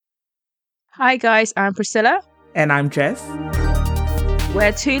Hi guys, I'm Priscilla. And I'm Jess.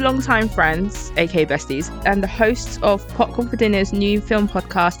 We're two longtime friends, aka besties, and the hosts of Popcorn for Dinner's new film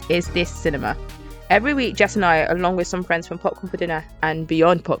podcast, Is This Cinema? Every week, Jess and I, along with some friends from Popcorn for Dinner and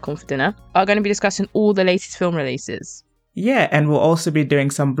beyond Popcorn for Dinner, are going to be discussing all the latest film releases. Yeah, and we'll also be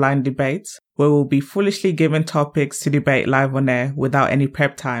doing some blind debates where we'll be foolishly given topics to debate live on air without any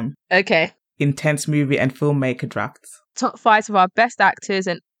prep time. Okay. Intense movie and filmmaker drafts. Top 5 of our best actors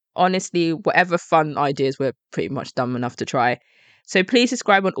and honestly, whatever fun ideas we're pretty much dumb enough to try. So please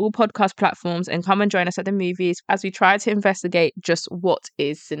subscribe on all podcast platforms and come and join us at the movies as we try to investigate just what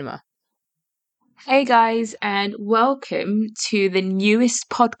is cinema. Hey guys, and welcome to the newest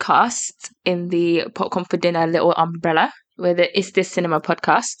podcast in the Popcorn for Dinner little umbrella. We're the Is This Cinema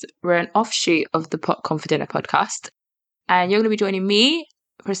podcast. We're an offshoot of the Popcorn for Dinner podcast. And you're going to be joining me,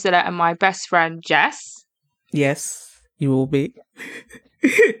 Priscilla, and my best friend, Jess. Yes, you will be.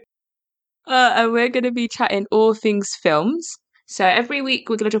 And we're going to be chatting all things films. So every week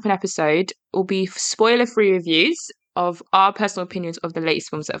we're going to drop an episode. It will be spoiler-free reviews of our personal opinions of the latest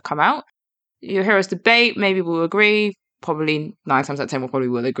films that have come out. You'll hear us debate. Maybe we'll agree. Probably 9 times out of 10 we probably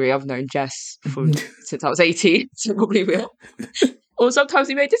will agree. I've known Jess since I was 18, so probably will. Or sometimes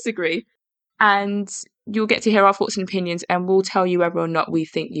we may disagree. And you'll get to hear our thoughts and opinions, and we'll tell you whether or not we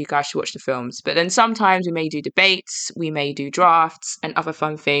think you guys should watch the films. But then sometimes we may do debates, we may do drafts and other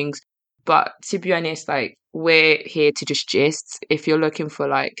fun things. But to be honest, like, we're here to just gist. If you're looking for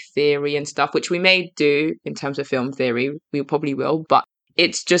like theory and stuff, which we may do in terms of film theory, we probably will, but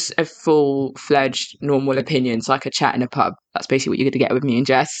it's just a full-fledged normal opinion. It's like a chat in a pub. That's basically what you're going to get with me and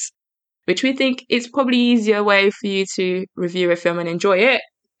Jess, which we think is probably an easier way for you to review a film and enjoy it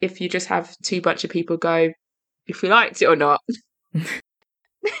if you just have two bunch of people go if you liked it or not.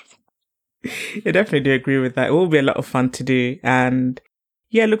 I definitely do agree with that. It will be a lot of fun to do. And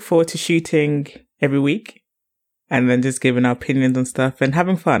yeah, look forward to shooting every week and then just giving our opinions on stuff and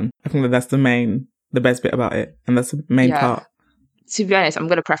having fun. I think that's the best bit about it. And that's the main part. To be honest, I'm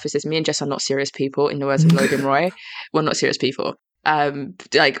going to preface this. Me and Jess are not serious people, in the words of Logan Roy. We're not serious people. You're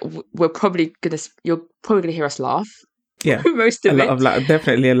probably going to hear us laugh. Yeah. Most of it.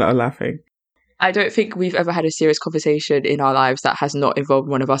 Definitely a lot of laughing. I don't think we've ever had a serious conversation in our lives that has not involved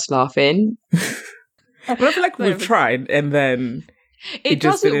one of us laughing. But I feel like we've tried and then it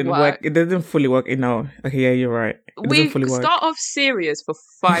just didn't work. It doesn't fully work. Okay, yeah, you're right. We start off serious for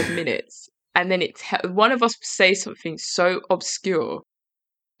 5 minutes and then one of us will say something so obscure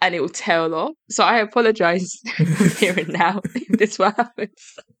and it will tail off. So I apologise here and now if this what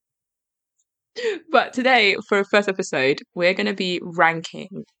happens. But today, for our first episode, we're going to be ranking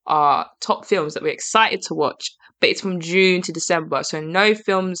our top films that we're excited to watch, but it's from June to December, so no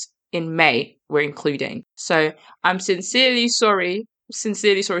films in May we're including. So I'm sincerely sorry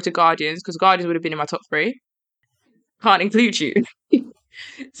to Guardians, because Guardians would have been in my top 3. Can't include you.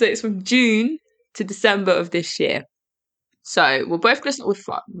 So it's from June to December of this year. So we're both going to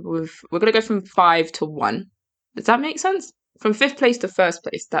start we're going to go from 5 to 1. Does that make sense? From 5th place to 1st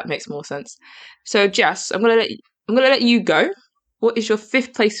place, that makes more sense. So Jess, I'm gonna let you go. What is your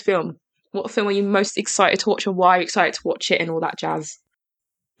 5th place film? What film are you most excited to watch, and why are you excited to watch it, and all that jazz?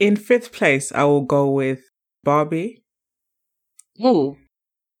 In 5th place, I will go with Barbie. Oh,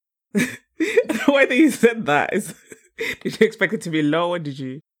 the way that you said that is, did you expect it to be low, or did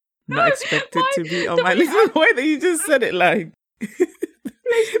you not expect it to be on my list? The way that you just said it, like,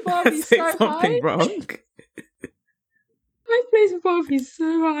 Barbie's so something high. wrong. My place of Barbie is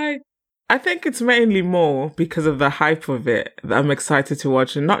so high. I think it's mainly more because of the hype of it that I'm excited to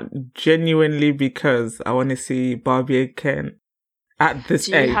watch, and not genuinely because I want to see Barbie and Ken at this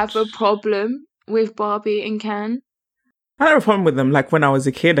age. Do you have a problem with Barbie and Ken? I don't have a problem with them. Like when I was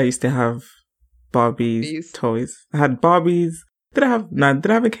a kid, I used to have Barbie's toys. I had Barbies. Did I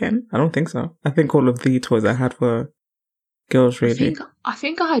have a Ken? I don't think so. I think all of the toys I had were girls, really. I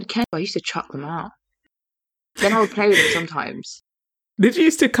think I had Ken, but I used to chuck them out. Then I would play with them sometimes. Did you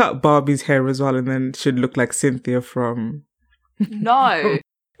used to cut Barbie's hair as well and then she'd look like Cynthia from... No.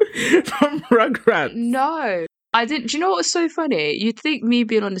 from Rugrats? No. I didn't. Do you know what was so funny? You'd think me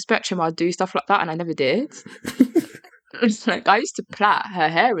being on the spectrum, I'd do stuff like that, and I never did. It's like, I used to plait her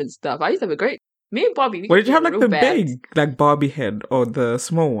hair and stuff. I used to have a great... Me and Barbie... Well, did you have like the big, like Barbie head or the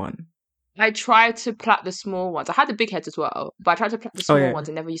small one? I tried to plait the small ones. I had the big heads as well, but I tried to plait the small ones.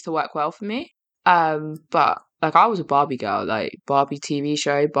 It never used to work well for me. But like I was a Barbie girl, like Barbie TV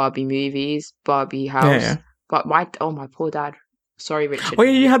show, Barbie movies, Barbie house. Yeah. But my poor dad. Sorry, Richard. Oh yeah,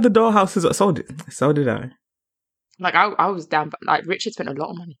 you had the dollhouse as well. So did I. Like I was down, but like Richard spent a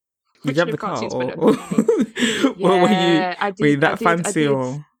lot of money. Did you have the car? Or were you that fancy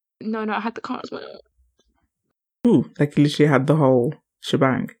or? No, I had the car as well. Ooh, like you literally had the whole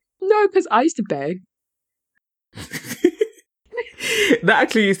shebang. No, because I used to beg. That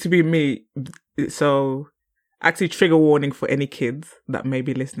actually used to be me. So, actually, trigger warning for any kids that may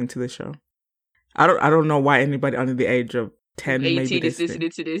be listening to the show. I don't know why anybody under the age of 10 may be 18 is listening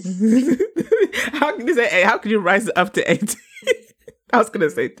to this. How can you say? How can you rise it up to 18? I was gonna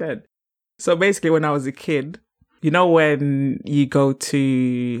say 10. So basically, when I was a kid, you know, when you go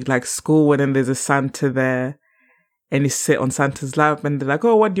to like school and then there's a Santa there, and you sit on Santa's lap, and they're like,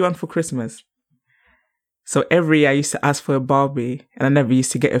 "Oh, what do you want for Christmas?" So every year I used to ask for a Barbie, and I never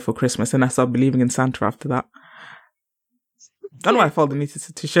used to get it for Christmas, and I started believing in Santa after that. I don't know why I felt the need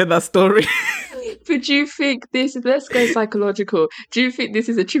to share that story. But do you think let's go psychological. Do you think this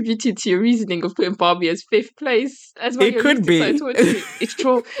is attributed to your reasoning of putting Barbie as 5th place? As well, It could be. It's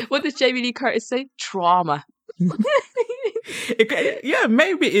trauma. What does Jamie Lee Curtis say? Trauma. Yeah,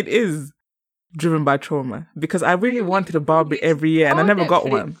 maybe it is driven by trauma, because I really wanted a Barbie every year and I never got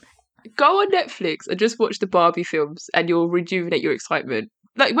one. Go on Netflix and just watch the Barbie films and you'll rejuvenate your excitement.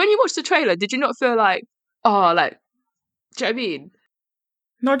 Like, when you watched the trailer, did you not feel like, oh, like, do you know what I mean?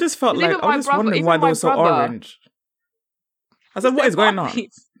 No, I just felt like, I was just wondering why they were so orange. I was like, what is going on? Why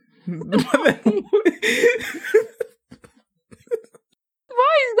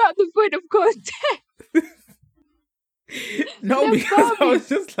is that the point of context? No, because I was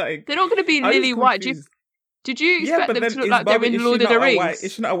just like... They're not going to be lily white. Did you expect them to look like they're in Lord of the Rings?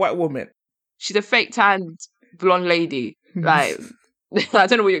 Is she not a white woman? She's a fake tanned blonde lady. Like, I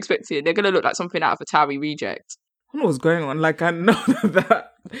don't know what you're expecting. They're going to look like something out of a Towie reject. I don't know what's going on. Like, I know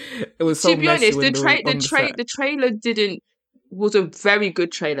that it was so messy. To be honest, the trailer was a very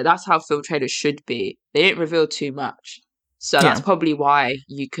good trailer. That's how film trailers should be. They didn't reveal too much. So that's probably why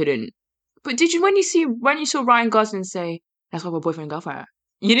you couldn't. But did you, when you saw Ryan Gosling say, "That's why we're boyfriend and girlfriend,"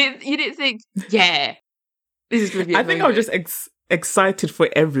 you didn't think, yeah, this is going to be. I think I was just excited for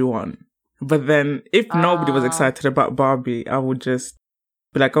everyone. But then, if nobody was excited about Barbie, I would just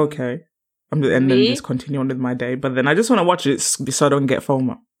be like, okay. And then just continue on with my day. But then I just want to watch it so I don't get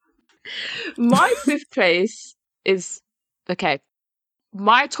FOMO. My 5th place is... Okay.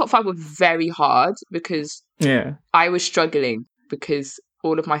 My top 5 were very hard because I was struggling because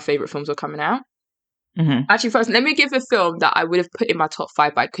all of my favourite films were coming out. Mm-hmm. Actually, first, let me give a film that I would have put in my top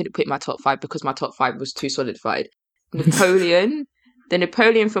 5, but I couldn't put in my top 5 because my top 5 was too solidified. Napoleon. The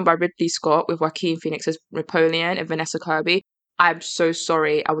Napoleon film by Ridley Scott with Joaquin Phoenix as Napoleon and Vanessa Kirby. I'm so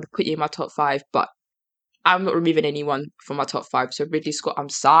sorry. I would have put you in my top 5, but I'm not removing anyone from my top 5. So Ridley Scott, I'm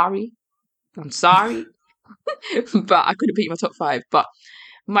sorry. But I couldn't put you in my top 5. But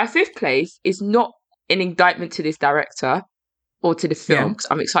my 5th place is not an indictment to this director or to the film, because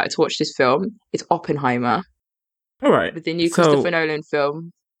I'm excited to watch this film. It's Oppenheimer. All right. The new Christopher Nolan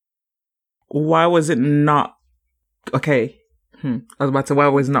film. Why was it not... Okay. I was about to say, why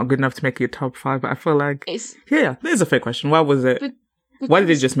was it not good enough to make your top 5? But I feel like... there's a fair question. Why was it... Why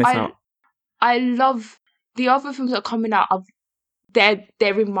did it just miss out? I love... The other films that are coming out, they're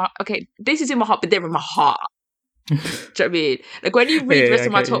in my... Okay, this is in my heart, but they're in my heart. Do you know what I mean? Like, when you read the rest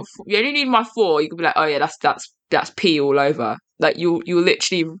of my top... You only need my 4, you can be like, oh yeah, that's P all over. Like, you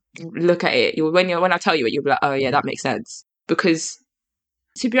literally look at it. When I tell you it, you'll be like, oh yeah, that makes sense. Because,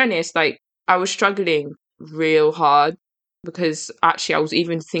 to be honest, like, I was struggling real hard. Because actually I was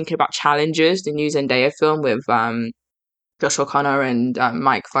even thinking about Challengers, the new Zendaya film with Josh O'Connor and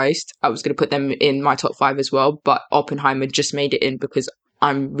Mike Feist. I was going to put them in my top 5 as well, but Oppenheimer just made it in because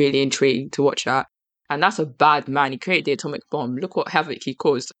I'm really intrigued to watch that. And that's a bad man. He created the atomic bomb. Look what havoc he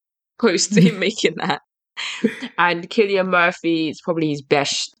caused post him making that. And Cillian Murphy, it's probably his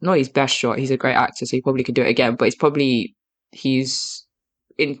best shot. He's a great actor, so he probably could do it again, but he's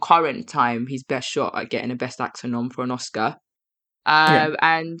in current time, his best shot at getting a Best Actor nom for an Oscar.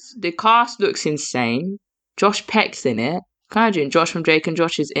 And the cast looks insane. Josh Peck's in it. Can you imagine? Josh from Drake and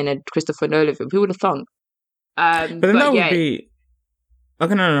Josh is in a Christopher Nolan film. Who would have thunk? But then that would be...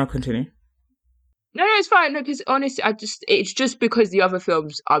 Okay, no, continue. No, it's fine. No, because honestly, it's just because the other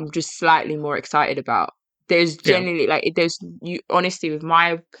films I'm just slightly more excited about. There's generally honestly, with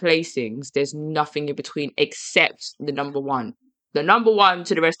my placings, there's nothing in between except the number 1. The number 1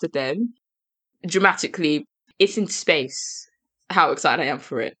 to the rest of them, dramatically, it's in space. How excited I am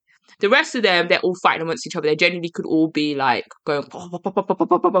for it. The rest of them, they're all fighting amongst each other. They genuinely could all be like going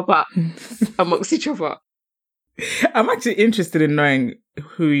amongst each other. I'm actually interested in knowing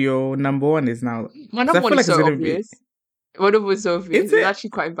who your number 1 is now. My number 1 is so obvious. One of them was so obvious. It's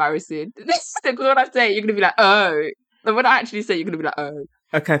actually quite embarrassing. Because when I say it, you're going to be like, oh. And when I actually say it, you're going to be like, oh.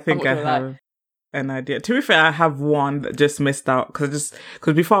 Okay, I think I have. an idea. To be fair, I have one that just missed out because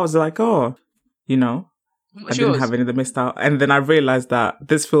before I was like, oh, you know, What's I didn't yours? have any that missed out, and then I realized that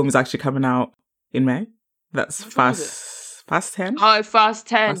this film is actually coming out in May. That's What film is it? Fast 10. Oh, Fast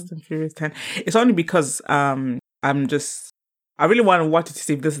 10. Fast and Furious 10. It's only because I really want to watch it to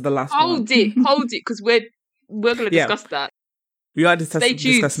see if this is the last one. Hold it, because we're gonna discuss that. We are Stay tuned.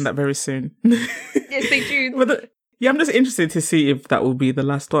 discussing that very soon. Yeah, stay tuned. I'm just interested to see if that will be the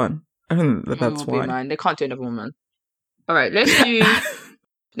last one. I think that's why. Man. They can't do another one, man. All right,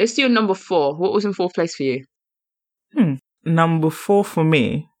 let's do number 4. What was in 4th place for you? Number 4 for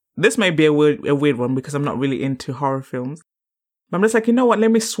me. This may be a weird one because I'm not really into horror films. But I'm just like, you know what?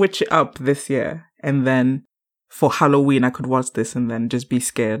 Let me switch it up this year, and then for Halloween I could watch this and then just be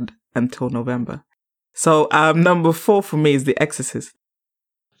scared until November. So number 4 for me is The Exorcist.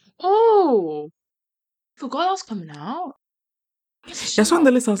 Oh, forgot that was coming out. That's on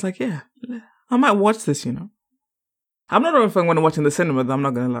the list. I was like, yeah, I might watch this, you know. I'm not sure if I'm going to watch it in the cinema, though. I'm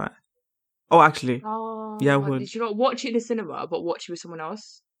not going to lie. Oh, actually, yeah, I would. Did you not watch it in the cinema, but watch it with someone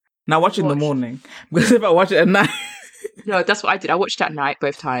else? Now watch it in the morning. Because if I watch it at night... No, that's what I did. I watched it at night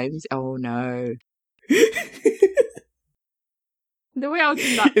both times. Oh, no. The way I was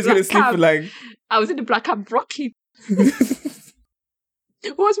in that He's going to sleep cab, for like... I was in the black cab rocking.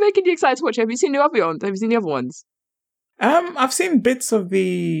 What's making you excited to watch it? Have you seen the other ones? Have you seen the other ones? I've seen bits of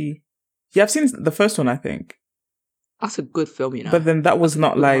the... Yeah, I've seen the first one, I think. That's a good film, you know. But then that was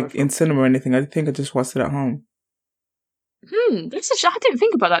not like in cinema or anything. I think I just watched it at home. I didn't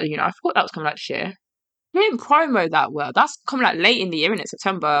think about that, you know. I forgot that was coming out this year. They didn't promo that well. That's coming out late in the year, isn't it?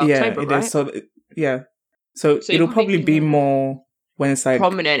 September, October, right? Is. So it'll probably be more when it's like...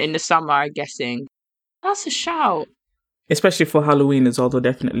 prominent in the summer, I'm guessing. That's a shout. Especially for Halloween as well, they'll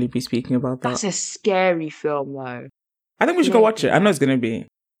definitely be speaking about that. That's a scary film, though. I think we should go watch it. I know it's going to be...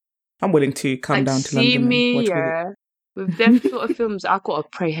 I'm willing to come down to London and watch it. With them sort of films, I've got to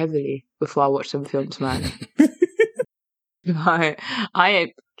pray heavily before I watch some films, man. I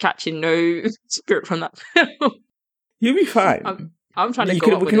ain't catching no spirit from that film. You'll be fine. I'm trying to we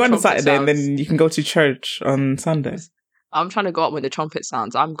can go on Saturday sounds. And then you can go to church on Sunday. I'm trying to go up when the trumpet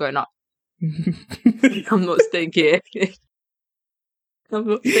sounds. I'm going up. I'm not staying here. I'm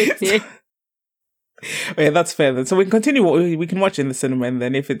not staying here. Yeah, that's fair then. So we can continue we can watch in the cinema, and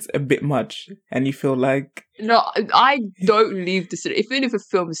then if it's a bit much and you feel like... No, I don't leave the cinema. Even if a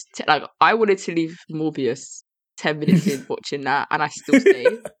film is... like, I wanted to leave Morbius 10 minutes in watching that, and I still stay.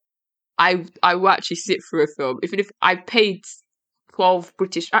 I will actually sit through a film. Even if I paid 12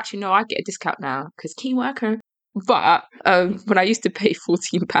 British... Actually, no, I get a discount now, because key worker. But when I used to pay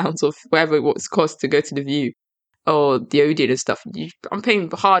 £14 or whatever it was cost to go to the View, or the Odeon and stuff, I'm paying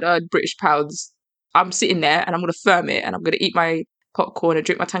hard-earned British pounds. I'm sitting there and I'm going to firm it, and I'm going to eat my popcorn and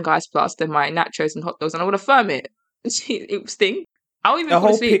drink my Tanga Ice Blast and my nachos and hot dogs, and I'm going to firm it. It sting. I don't even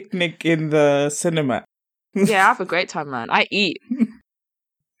fall asleep. A whole picnic in the cinema. Yeah, I have a great time, man. I eat. In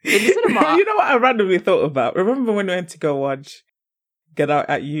the cinema. You know what I randomly thought about? Remember when we went to go watch Get Out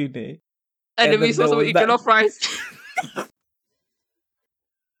at uni? And then we saw someone eat jollof rice.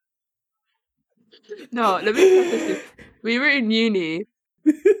 No, let me preface this. We were in uni.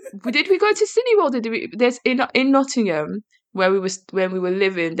 Did we go to Cineworld? There's in Nottingham where we were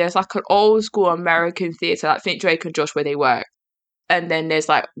living. There's like an old school American theatre. I think Drake and Josh where they work, and then there's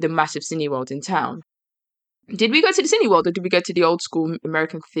like the massive Cineworld in town. Did we go to the Cineworld or did we go to the old school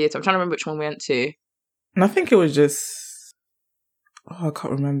American theatre? I'm trying to remember which one we went to. And I think it was just... Oh, I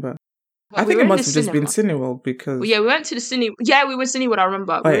can't remember. Well, I think it must have just been Cineworld because... Well, yeah, we went to the Cine... Yeah, we were Cineworld, I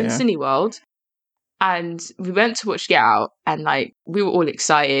remember. We were in Cineworld. And we went to watch Get Out, and like we were all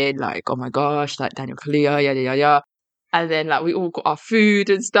excited, like, oh my gosh, like Daniel Kaluuya, yada yada yada. And then like we all got our food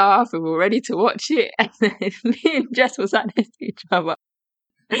and stuff, and we were ready to watch it. And then me and Jess was sat next to each other,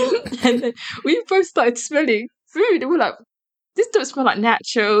 and then we both started smelling food, and we're like, "This don't smell like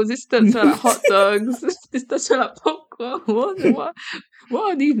nachos. This don't smell like hot dogs. This don't smell like popcorn.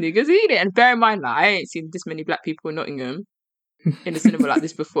 What are these niggas eating?" And bear in mind, like I ain't seen this many black people in Nottingham in the cinema like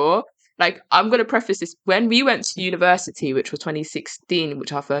this before. Like, I'm going to preface this. When we went to university, which was 2016,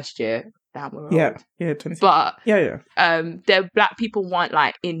 which our first year, damn, we're old. Yeah, 2016. But, there black people weren't,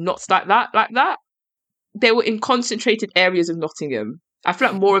 like, in knots like that. They were in concentrated areas of Nottingham. I feel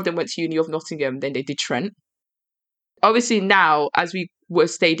like more of them went to uni of Nottingham than they did Trent. Obviously, now, as we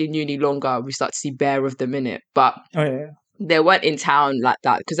stayed in uni longer, we start to see bare of them in it. But they weren't in town like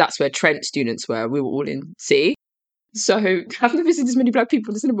that, because that's where Trent students were. We were all in C. So I've never seen this many black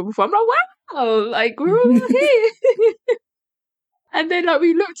people in the cinema before. I'm like, wow, like we're all here. And then like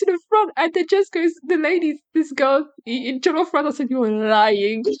we looked to the front, and then just goes this girl eating jollof rice. I said, "You're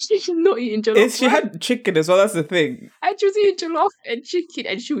lying. She's not eating jollof She rice." had chicken as well. That's the thing. And she was eating jollof and chicken,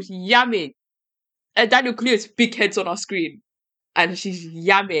 and she was yamming. And Daniel Clear's big head's on our screen, and she's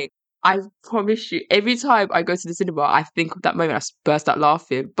yamming. I promise you, every time I go to the cinema, I think of that moment. I burst out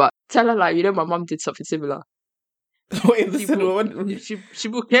laughing. But tell her like, my mum did something similar. What in the cinema? She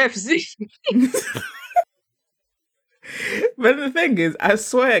bought KFC. But the thing is, I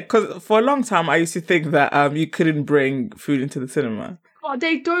swear, because for a long time I used to think that you couldn't bring food into the cinema. Oh,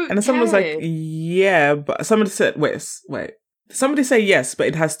 they don't. And then someone was like, "Yeah," but somebody said, "Wait." Somebody say yes, but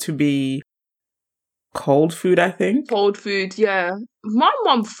it has to be cold food, I think. Cold food, yeah. My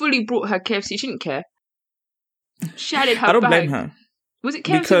mum fully brought her KFC. She didn't care. She had it in her bag. I don't blame her. Was it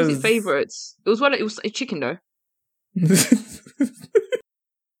KFC? Because... Was it favourites? It was a chicken though.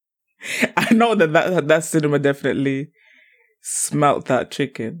 I know that cinema definitely smelt that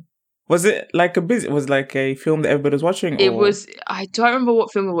chicken. Was it like was it like a film that everybody was watching? It was. I don't remember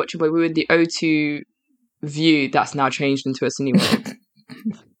what film we were watching, but we were in the O2 view that's now changed into a cinema.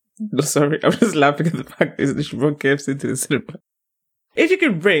 No, sorry, I'm just laughing at the fact that she brought KFC into the cinema. If you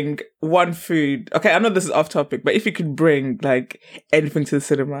could bring one food, okay, I know this is off topic, but if you could bring like anything to the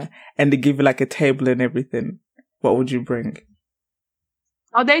cinema and they give you like a table and everything, what would you bring?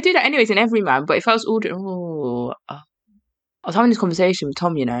 Oh, they do that anyways in Everyman. But if I was ordering, I was having this conversation with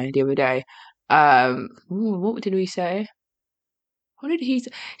Tom, the other day. What did we say? What did he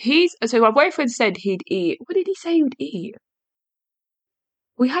say? So my boyfriend said he'd eat. What did he say he would eat?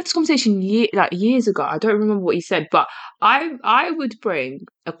 We had this conversation years ago. I don't remember what he said, but I would bring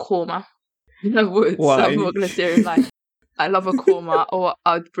a korma. I would. Why? So I'm not gonna say it like I love a korma, or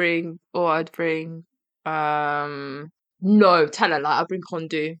I'd bring. No, tell her I'd bring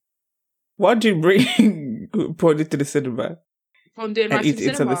fondue. What do you bring? Put it to the cinema. Fondue and eat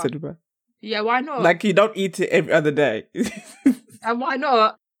it in the cinema. Yeah, why not? Like you don't eat it every other day. And why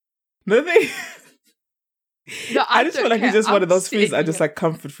not? No thing. No, I just feel like it's just one of those foods that are just like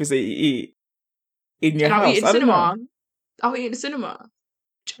comfort foods that you eat in your house. I'll eat in cinema. I'll eat in the cinema.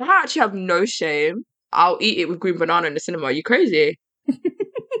 I actually have no shame. I'll eat it with green banana in the cinema. Are you crazy?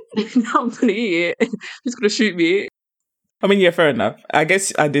 I'm gonna eat it. He's gonna shoot me. I mean, yeah, fair enough. I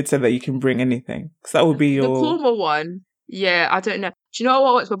guess I did say that you can bring anything. So that would be your... The korma one. Yeah, I don't know. Do you know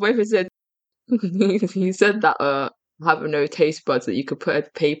what my boyfriend said? He said that I have no taste buds, that you could put a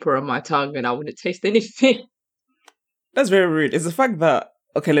paper on my tongue and I wouldn't taste anything. That's very rude. It's the fact that...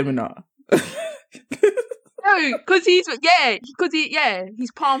 Okay, let me not. No, because he's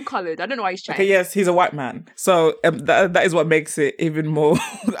palm coloured. I don't know why he's chatting. Okay, yes, he's a white man. So that is what makes it even more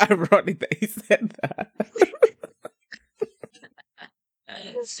ironic that he said that.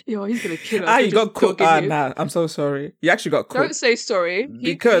 Yo, he's gonna kill us. You got cooked. Nah, I'm so sorry. You actually got cooked. Don't say sorry.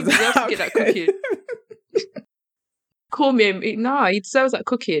 Because he deserves to get that cooking. Call me. He deserves that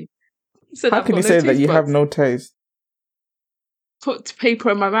cooking. How can you say that you have no taste? Put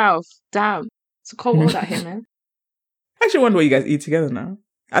paper in my mouth. Damn, it's a cold world out here, man. I actually wonder what you guys eat together now.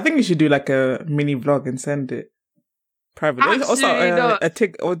 I think you should do like a mini vlog and send it privately. Absolutely not.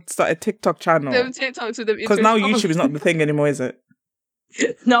 Or start a TikTok channel. Them TikToks with them. Because now YouTube is not the thing anymore, is it?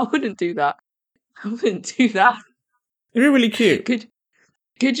 No, I wouldn't do that. You're really cute.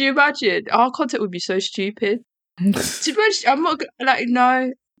 Could you imagine? Our content would be so stupid. To be honest, I'm not like,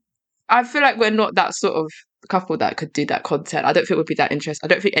 no. I feel like we're not that sort of couple that could do that content. I don't think it would be that interesting. I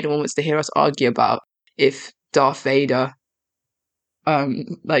don't think anyone wants to hear us argue about if Darth Vader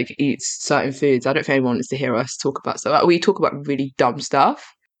eats certain foods. I don't think anyone wants to hear us talk about stuff. We talk about really dumb stuff.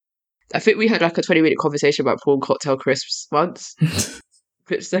 I think we had like a 20-minute conversation about prawn cocktail crisps once.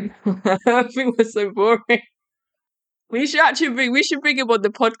 I think it was so boring. We should bring him on the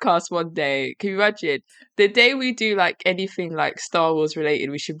podcast one day. Can you imagine? The day we do like anything like Star Wars related,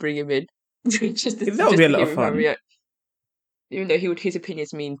 we should bring him in. That would be a lot of fun. Even though his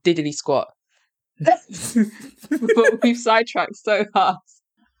opinions mean diddly squat. But we've sidetracked so hard.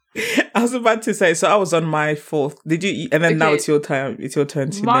 I was about to say, so I was on my fourth. Did you? And then now it's your turn. It's your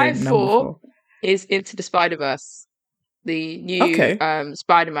turn to my name four number 4. Is Into the Spider-Verse, the new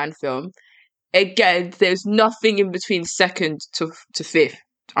Spider-Man film. Again, there's nothing in between second to fifth.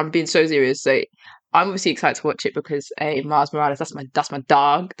 I'm being so serious. So I'm obviously excited to watch it because Miles Morales, that's my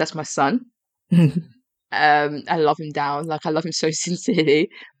dog, that's my son. I love him down. Like I love him so sincerely.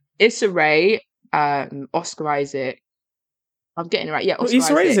 Issa Rae, Oscar Isaac. I'm getting it right. Yeah, Oscar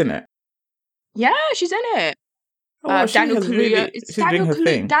Issa Rae's in it. Yeah, she's in it. Daniel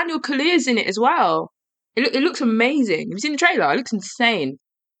Kaluuya. Daniel Kaluuya's in it as well. It looks amazing. Have you seen the trailer? It looks insane.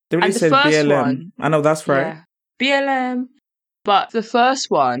 They really said BLM. I know that's right. Yeah. BLM. But the first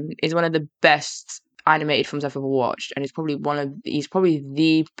one is one of the best animated films I've ever watched, and he's probably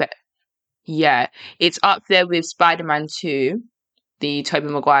the best. Yeah, it's up there with Spider-Man 2, the Tobey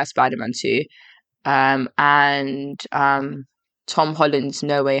Maguire Spider-Man 2, and Tom Holland's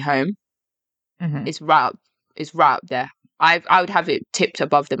No Way Home. Mhm. It's right up there. I would have it tipped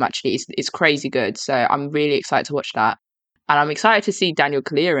above them actually. It's crazy good. So I'm really excited to watch that. And I'm excited to see Daniel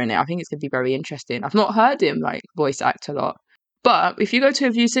Kaluuya in it. I think it's gonna be very interesting. I've not heard him like voice act a lot. But if you go to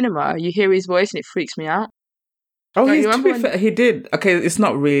a View Cinema, you hear his voice and it freaks me out. Oh, Like, he's you to remember be when fair, he did. Okay, it's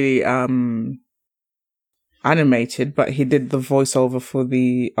not really animated, but he did the voiceover for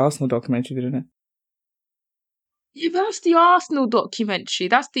the Arsenal documentary, didn't it? Yeah, but that's the Arsenal documentary.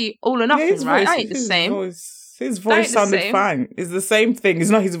 That's the All or Yeah, Nothing, right? That ain't the same. his That voice ain't the sounded same. fine. It's the same thing. It's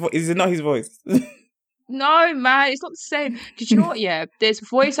not his. Is it not his voice? No, man, it's not the same. Because you know what? Yeah, there's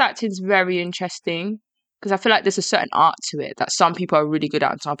voice acting's very interesting because I feel like there's a certain art to it that some people are really good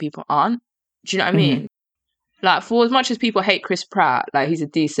at and some people aren't. Do you know what I Mhm. mean? Like, for as much as people hate Chris Pratt, like he's a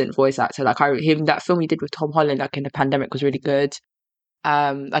decent voice actor. Like that film he did with Tom Holland, like in the pandemic, was really good.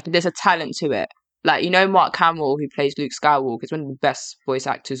 Like there's a talent to it. Like, you know, Mark Hamill, who plays Luke Skywalker, is one of the best voice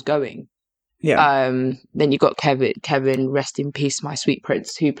actors going. Yeah. Then you got Kevin, rest in peace, my sweet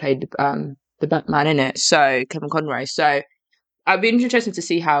prince, who played the Batman in it. So Kevin Conroy. So I'd be interested to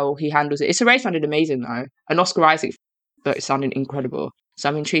see how he handles it. Issa Rae sounded amazing though, and Oscar Isaac sounded incredible. So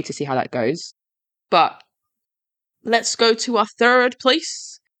I'm intrigued to see how that goes. But let's go to our third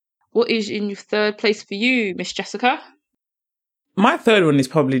place. What is in your third place for you, Miss Jessica? My third one is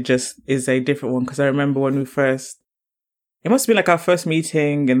a different one because I remember when it must have been like our first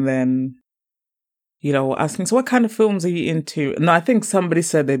meeting, and then, asking, so what kind of films are you into? No, I think somebody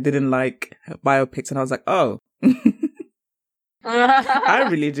said they didn't like biopics, and I was like, oh, I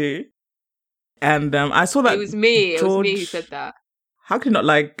really do. And I saw that It was me. It was me who George, said that. how can you not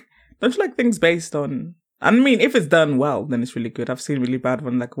like, don't you like things based on, I mean, if it's done well, then it's really good. I've seen really bad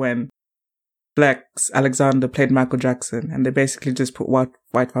one, like when Flex Alexander played Michael Jackson, and they basically just put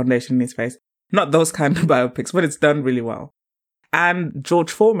white foundation in his face. Not those kind of biopics, but it's done really well. And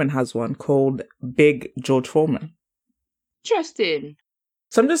George Foreman has one called Big George Foreman. Interesting.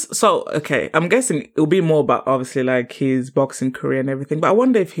 Okay, I'm guessing it'll be more about obviously like his boxing career and everything, but I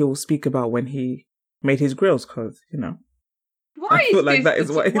wonder if he'll speak about when he made his grills, because, I feel like that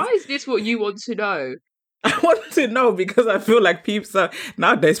is Why is this what you want to know? I want to know because I feel like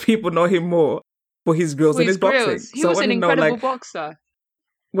nowadays people know him more for his grills than his boxing. He was an incredible boxer.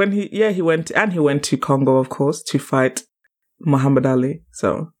 When he went to Congo, of course, to fight Muhammad Ali.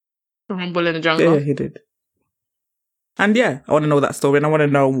 So Rumble in the Jungle. Yeah, he did. And yeah, I want to know that story, and I want to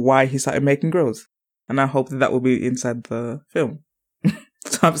know why he started making grills. And I hope that will be inside the film.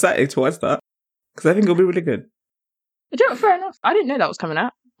 So I'm excited to watch that because I think it'll be really good. Fair enough. I didn't know that was coming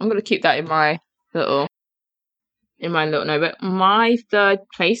out. I'm gonna keep that in my little note. But my third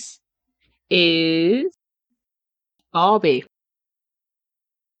place is Barbie.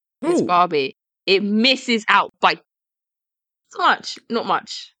 It's Ooh. Barbie. It misses out by not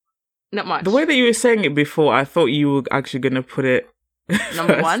much. The way that you were saying it before, I thought you were actually going to put it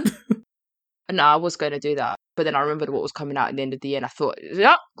number first. one. No, I was going to do that, but then I remembered what was coming out at the end of the year, and I thought,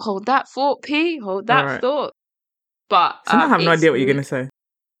 "Yep, hold that thought, P. Hold that thought." But so now I have no idea what you're going to say.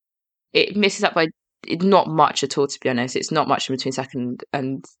 It misses up by not much at all, to be honest. It's not much in between second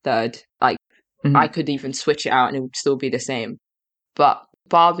and third. Like, I could even switch it out and it would still be the same. But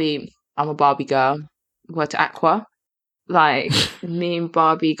Barbie, I'm a Barbie girl. Go to Aqua. Like, me and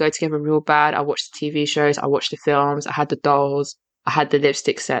Barbie go together real bad. I watch the TV shows, I watch the films, I had the dolls, I had the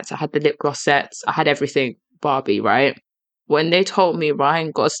lipstick sets, I had the lip gloss sets, I had everything Barbie, right? When they told me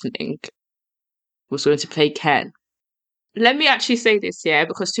Ryan Gosling was going to play Ken, let me actually say this, yeah,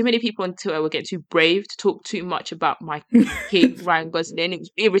 because too many people on Twitter will get too brave to talk too much about my king, Ryan Gosling. It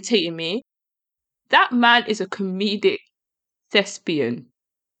was irritating me. That man is a comedic thespian.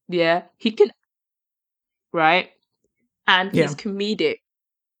 Yeah, he can, right? And he's comedic.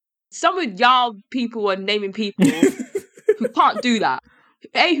 Some of y'all people are naming people who can't do that.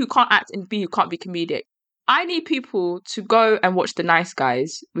 A, who can't act, and B, who can't be comedic. I need people to go and watch The Nice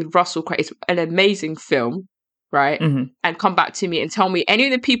Guys with Russell Crowe. It's an amazing film, right? Mm-hmm. And come back to me and tell me any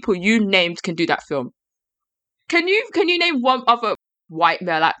of the people you named can do that film. Can you name one other white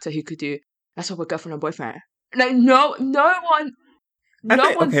male actor who could do That's What We're Girlfriend and Boyfriend? Like, no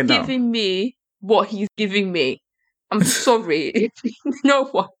one's giving me what he's giving me. I'm sorry. No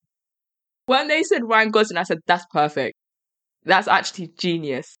one. When they said Ryan Gosling, I said, that's perfect. That's actually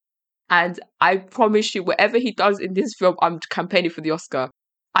genius. And I promise you, whatever he does in this film, I'm campaigning for the Oscar.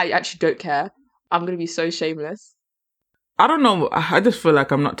 I actually don't care. I'm going to be so shameless. I don't know. I just feel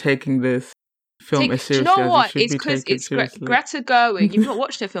like I'm not taking this film as Do you seriously know as it what? should It's be because taken it's seriously. Greta Gerwig. You've not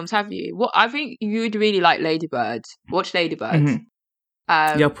watched her films, have you? What I think you'd really like Lady Bird. Watch Lady Bird. Mhm.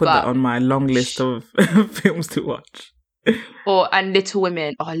 Yeah, I'll put that on my long list of films to watch. And Little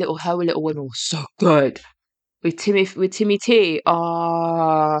Women. Oh, Little Women was so good. With Timmy T.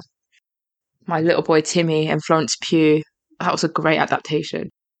 Oh, my little boy Timmy and Florence Pugh. That was a great adaptation.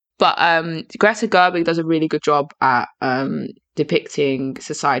 But Greta Gerwig does a really good job at depicting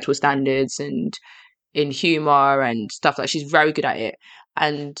societal standards and in humor and stuff. Like, she's very good at it.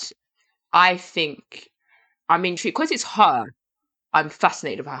 And I think I'm intrigued because it's her. I'm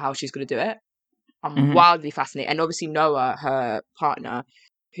fascinated about how she's going to do it. I'm wildly fascinated. And obviously Noah, her partner,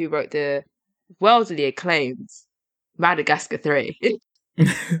 who wrote the wildly acclaimed Madagascar 3.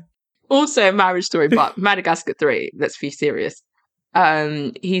 Also a marriage story, but Madagascar 3, let's be serious. He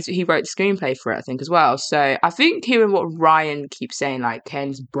wrote the screenplay for it, I think, as well. So I think hearing what Ryan keeps saying, like,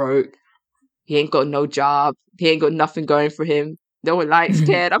 Ken's broke, he ain't got no job, he ain't got nothing going for him, no one likes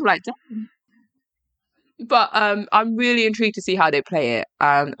Ken. I'm like, damn. But I'm really intrigued to see how they play it.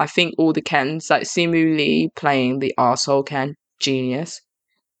 I think all the Kens, like Simu Lee playing the arsehole Ken, genius.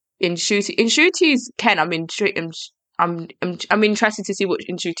 In Nshuti's Ken, I'm interested to see what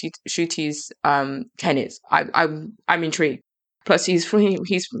Nshuti's Ken is. I'm intrigued. Plus, he's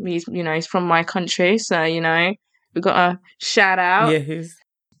from my country, so we got a shout out. Yeah,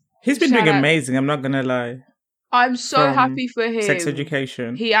 he's been doing amazing. I'm not gonna lie. I'm so happy for him. Sex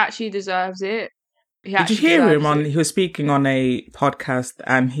Education. He actually deserves it. Did you hear him he was speaking on a podcast,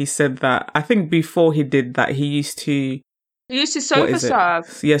 and he said that I think before he did that, he used to sofa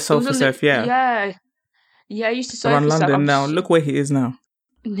surf. Yeah, sofa surf. Yeah. Yeah, he used to sofa surf. Around London now. Look where he is now.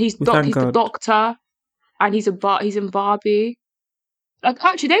 He's the doctor, and he's in Barbie. Like,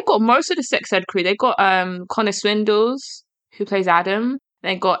 actually, they've got most of the sex ed crew. They've got Connor Swindles, who plays Adam.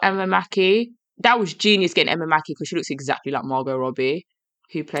 They got Emma Mackey. That was genius getting Emma Mackey because she looks exactly like Margot Robbie,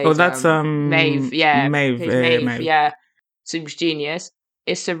 who plays. Oh, that's Maeve. Yeah, Maeve. Yeah, so it was genius.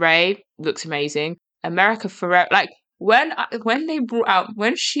 Issa Rae looks amazing. America Ferrera. Like, when they brought out,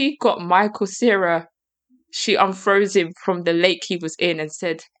 when she got Michael Cera, she unfroze him from the lake he was in and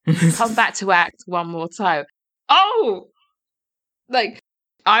said, "Come back to act one more time." Oh, like,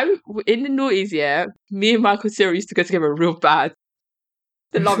 in the noughties, yeah, me and Michael Cera used to go together real bad.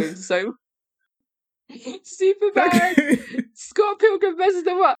 I love him so. Superman, Scott Pilgrim versus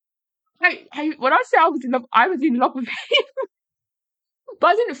the World. When I say I was in love with him, but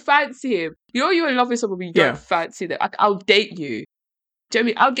I didn't fancy him. You're in love with someone, but you don't fancy them. I'll date you. Do you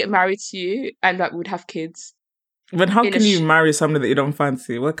know what I mean? I'll get married to you, and like we'd have kids. But how can you marry somebody that you don't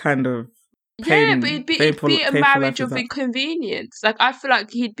fancy? What kind of but it'd be a marriage of inconvenience. Like, I feel like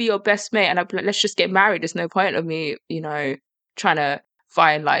he'd be your best mate, and I'd be like, let's just get married. There's no point of me, trying to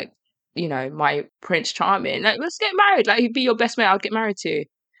find like, my Prince Charming. Like, let's get married. Like, he'd be your best mate. I'd get married to.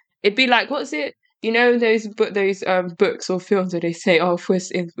 It'd be like, what's it? Those books or films where they say, oh, if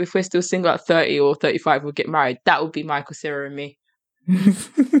we're still single at 30 or 35, we'll get married. That would be Michael Cera and me.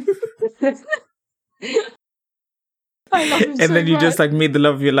 I love him and then you just like meet the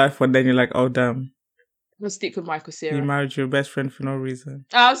love of your life, and then you're like, oh damn. I'll stick with Michael Cera. You married your best friend for no reason.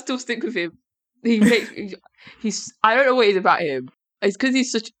 I'll still stick with him. I don't know what it is about him. It's because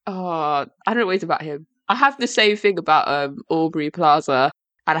he's such. I don't know what it is about him. I have the same thing about Aubrey Plaza,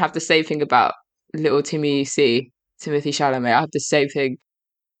 and I have the same thing about little Timothy Chalamet. I have the same thing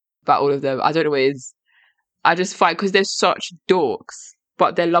about all of them. I don't know what it is. I just find because they're such dorks,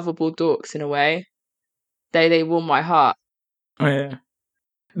 but they're lovable dorks in a way. They warm my heart. Oh yeah.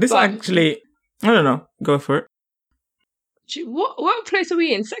 Actually, I don't know. Go for it. What place are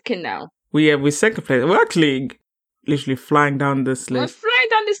we in? Second now. We're second place. We're actually literally flying down this list. We're flying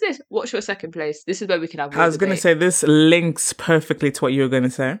down this list. What's your second place? This is where we can have. I was going to say this links perfectly to what you were going to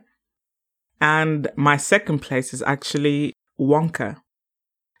say, and my second place is actually Wonka.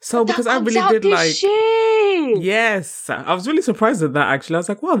 So because I really did like. Yes, I was really surprised at that. Actually, I was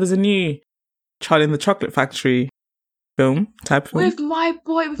like, wow, there's a new Charlie and the Chocolate Factory type film. With my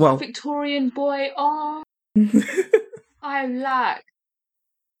Victorian boy. Oh, I lack.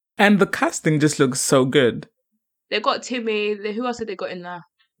 And the casting just looks so good. They've got Timmy. Who else have they got in there?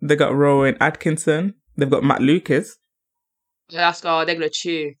 They got Rowan Atkinson. They've got Matt Lucas. They're gonna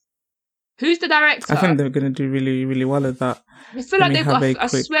chew. Who's the director? I think they're gonna do really, really well at that. I feel like I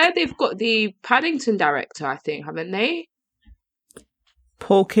swear they've got the Paddington director. I think, haven't they?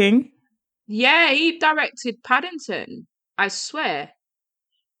 Paul King. Yeah, he directed Paddington. I swear.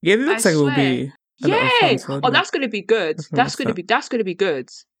 Yeah, it looks like it will be. Oh, that's gonna be good. That's gonna be good.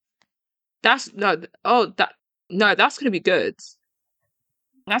 No, that's going to be good.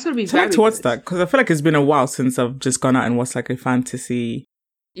 That's going to be So I'd very like to watch good. that because I feel like it's been a while since I've just gone out and watched like a fantasy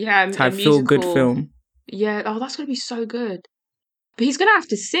Yeah, a type feel good musical. film. Yeah, oh, that's going to be so good. But he's going to have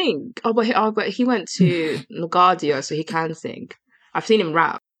to sing. But he went to LaGuardia, so he can sing. I've seen him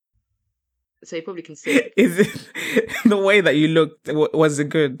rap, so he probably can sing. Is it the way that you looked? Was it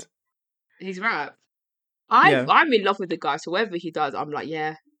good? He's rap. Yeah. I'm in love with the guy, so whatever he does, I'm like,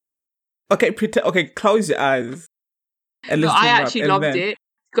 yeah. Okay, okay, close your eyes and No, listen I to rap, actually and loved then it.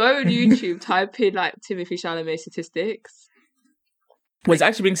 Go on YouTube, type in like Timothy Chalamet statistics. was it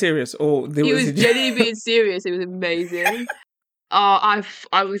actually being serious, or there He was was genuinely being serious. It was amazing. I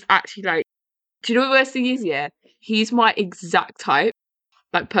was actually like, do you know what the worst thing is? Yeah, he's my exact type,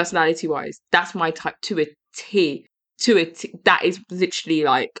 like personality wise. That's my type to a T. To a T. That is literally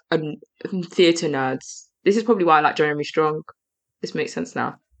like theatre nerds. This is probably why I like Jeremy Strong. This makes sense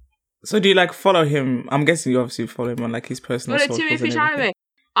now. So do you like follow him? I'm guessing you obviously follow him on like his personal But socials Timothy and everything. Chalamet,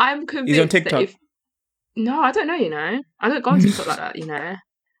 I'm He's on convinced that TikTok. if no, I don't know. I don't go on TikTok like that.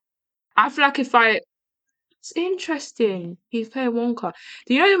 I feel like it's interesting. He's playing Wonka.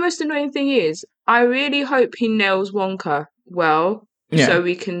 Do you know the most annoying thing is? I really hope he nails Wonka well, Yeah. so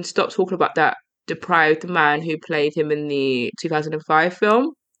we can stop talking about that deprived man who played him in the 2005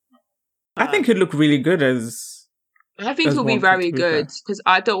 film. I think he'd look really good as I think he'll be Wonka, very to be good fair. because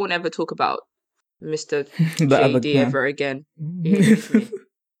I don't want to ever talk about Mr. The other JD man. ever again. He hates me.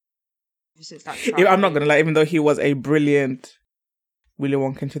 Since that I'm not trial. gonna lie, even though he was a brilliant Willy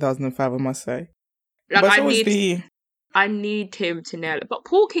Wonka in 2005, I must say. Like, But so was the I need him to nail it. But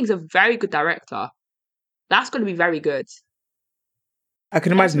Paul King's a very good director. That's going to be very good. I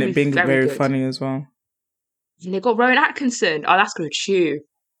can That's imagine gonna it be being very very good. funny as well. And they got Rowan Atkinson. Oh, that's going to chew.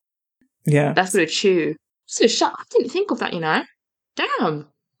 Yeah. That's going to chew. So I didn't think of that, Damn.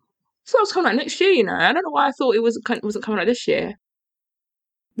 So it was coming out next year, I don't know why I thought it wasn't coming out this year.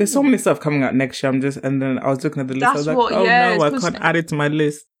 There's so many stuff coming out next year. And then I was looking at the list. I was like, no, I can't add it to my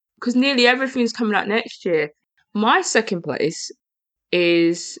list. Because nearly everything's coming out next year. My second place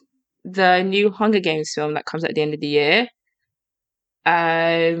is the new Hunger Games film that comes at the end of the year.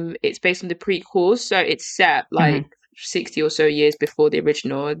 It's based on the prequels, so it's set like 60 or so years before the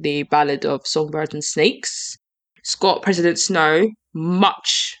original, the Ballad of Songbirds and Snakes. It's got President Snow,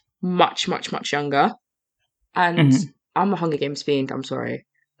 much, much, much, much younger. And I'm a Hunger Games fiend, I'm sorry.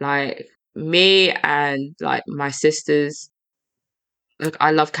 Like, me and, like, my sisters, like,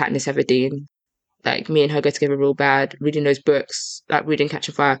 I love Katniss Everdeen. Like, me and her go together real bad, reading those books, like, reading Catch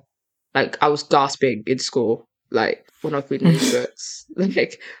a Fire. Like, I was gasping in school, like, when I was reading these books.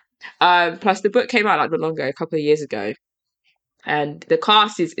 Like, plus the book came out, like, not long ago, a couple of years ago. And the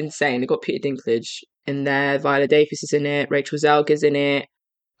cast is insane. They got Peter Dinklage in there, Viola Davis is in it, Rachel Zelger's in it.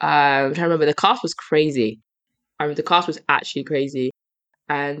 I'm trying to remember, the cast was crazy. The cast was actually crazy.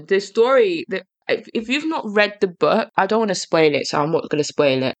 And the story, if you've not read the book, I don't want to spoil it, so I'm not going to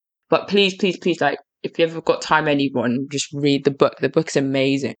spoil it. But please, please, please, like, if you ever got time, anyone, just read the book. The book's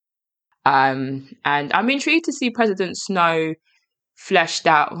amazing. And I'm intrigued to see President Snow fleshed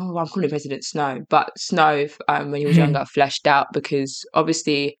out. Oh, I'm calling him President Snow, but Snow, when he was younger, fleshed out, because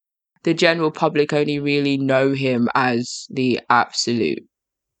obviously the general public only really know him as the absolute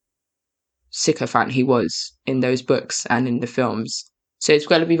sycophant he was in those books and in the films. So it's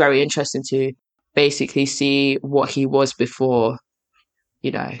going to be very interesting to basically see what he was before,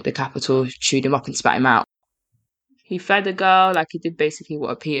 the Capitol chewed him up and spat him out. He fed a girl like he did basically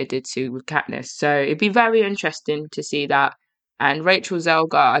what Peter did with Katniss. So it'd be very interesting to see that. And Rachel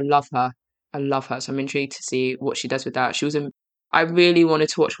Zelger, I love her. So I'm intrigued to see what she does with that. I really wanted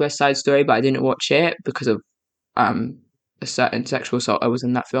to watch West Side Story, but I didn't watch it because of a certain sexual assault I was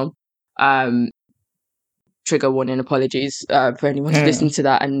in that film. Trigger warning, apologies for anyone who's listened to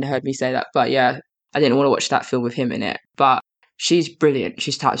that and heard me say that. But yeah, I didn't want to watch that film with him in it. But she's brilliant.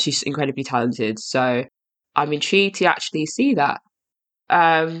 She's incredibly talented. So I'm intrigued to actually see that.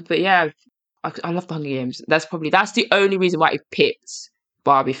 But yeah, I love the Hunger Games. That's the only reason why I picked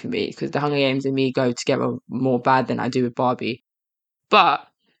Barbie for me, because the Hunger Games and me go together more bad than I do with Barbie. But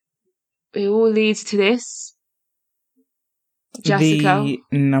it all leads to this. Jessica,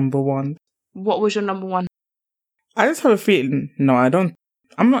 the number one. What was your number one? I just have a feeling. No, I don't.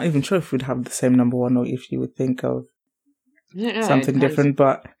 I'm not even sure if we'd have the same number one or if you would think of something different.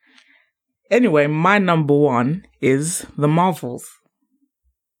 But anyway, my number one is the Marvels,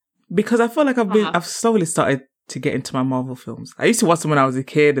 because I feel like I've slowly started to get into my Marvel films. I used to watch them when I was a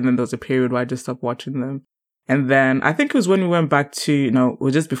kid, and then there was a period where I just stopped watching them. And then I think it was when we went back to, it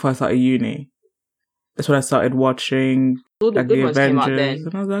was just before I started uni. That's when I started watching all the good the ones came out Avengers,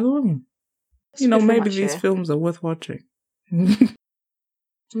 then. and I was like, oh. It's a good film, maybe these actually. films are worth watching. You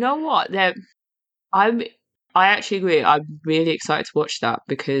know what? I actually agree. I'm really excited to watch that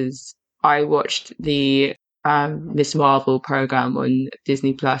because I watched the Miss Marvel program on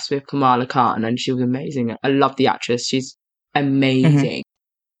Disney Plus with Kamala Khan, and she was amazing. I love the actress; she's Hmm. amazing.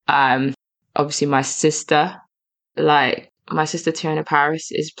 Um, Obviously, my sister Tiana Paris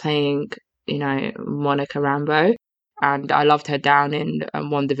is playing, Monica Rambeau, and I loved her down in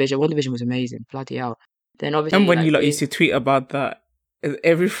One Division. One Division was amazing, bloody hell. Then And obviously, when you like, lot used to tweet about that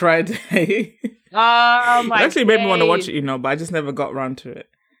every Friday, oh it my actually made me want to watch days. it, but I just never got around to it.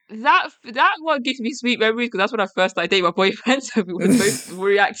 That one gives me sweet memories because that's when I first started dating my boyfriend, so we was both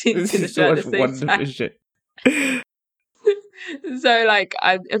reacting This to the is so show at much the same One time. Division. So like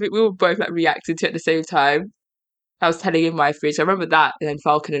I think we were both like reacting to it at the same time. I was telling him my fridge. I remember that, and then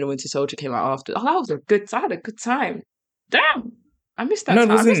Falcon and the Winter Soldier came out after. Oh, that was a good. I had a good time. Damn, I missed that No, it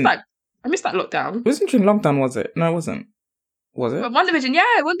time. wasn't. I missed that lockdown. It wasn't during lockdown, was it? No, it wasn't. Was But it? One Division,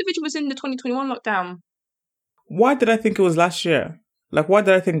 yeah, One Division was in the 2021 lockdown. Why did I think it was last year? Like, why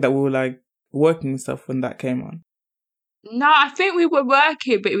did I think that we were like working and stuff when that came on? No, I think we were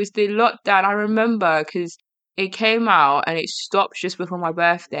working, but it was the lockdown. I remember because it came out and it stopped just before my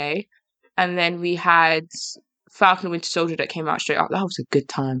birthday, and then we had Falcon and Winter Soldier that came out straight up. That was a good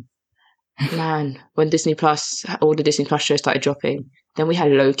time, man. When all the Disney Plus shows started dropping, then we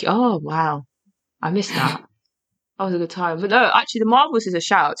had Loki. Oh wow, I missed that. That was a good time. But no, actually, the Marvels is a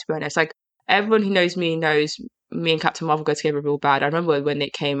shout out, to be honest. Like, everyone who knows me and Captain Marvel go together real bad. I remember when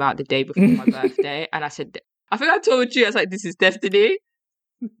it came out the day before my birthday, and I think I told you, I was like, this is destiny.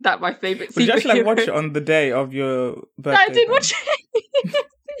 That my favourite But did you actually like watch superhero. it on the day of your No, I birthday? did Then? watch it.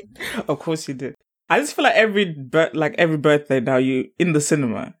 Of course you did. I just feel like every birthday now you in the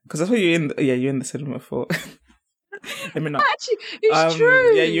cinema because that's what you're in the cinema for. Let me not. Actually, it's Yeah,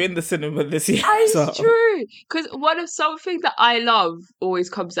 true. you're in the cinema this year. It's So true. Because one of something that I love always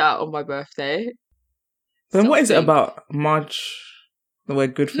comes out on my birthday. then what is it Something. about March where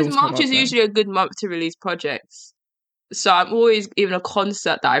good Because films come March out is then? usually a good month to release projects. So I'm always even a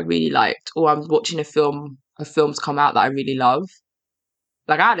concert that I really liked, or I'm watching a film's come out that I really love.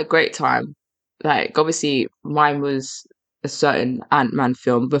 Like, I had a great time. Like, obviously mine was a certain Ant-Man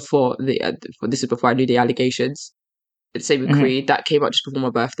film this is before I knew the allegations. Same with Hmm. Creed, that came out just before my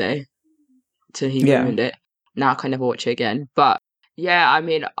birthday, so he Yeah. ruined it. Now I can never watch it again. But yeah, I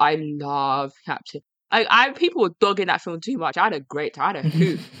mean, I love Captain. People were dogging that film too much. I had a great time. I had a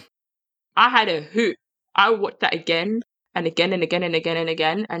hoot. I had a hoot. I would watch that again and again and again and again and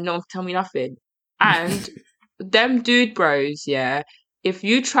again, and no one could tell me nothing. And them dude bros, yeah. If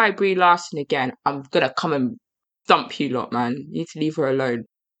you try Brie Larson again, I'm gonna come and thump you lot, man. You need to leave her alone.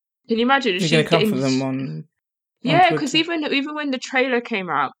 Can you imagine if You're gonna she's come getting? for them on Yeah, because Twitter. even when the trailer came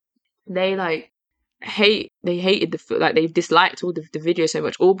out, they like they hated like they disliked all the video so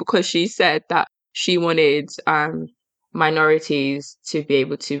much, all because she said that she wanted minorities to be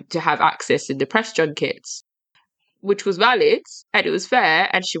able to have access to the press junkets, which was valid and it was fair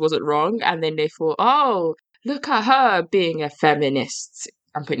and she wasn't wrong. And then they thought, oh, look at her being a feminist.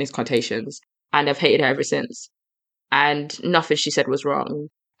 I'm putting these quotations, and I've hated her ever since. And nothing she said was wrong.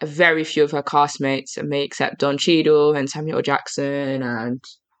 Very few of her castmates, may except Don Cheadle and Samuel Jackson, and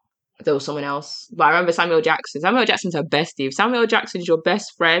there was someone else. But I remember Samuel Jackson. Samuel Jackson's her bestie. If Samuel Jackson's your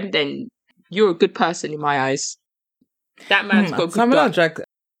best friend, then you're a good person in my eyes. That man's got good Samuel L. gut. Jackson.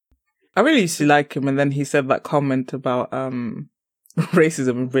 I really used to like him, and then he said that comment about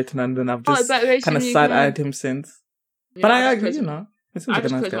racism in Britain, and then I've just But kind of racism, yeah. side-eyed him since. You But know, I agree, it seems I like a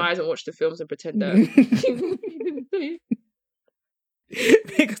just nice close my guy. eyes and watch the films and pretend that.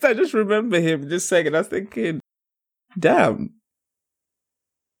 Because I just remember him just saying it. I was thinking, damn.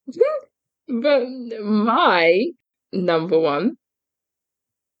 But my number one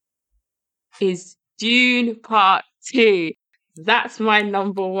is Dune Part 2. That's my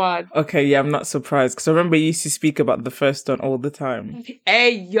number one. Okay, yeah, I'm not surprised because I remember you used to speak about the first one all the time.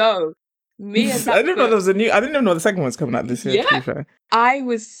 Hey, yo. Me and I that didn't know there was I didn't even know the second one's coming out this year, to Yeah. be fair. I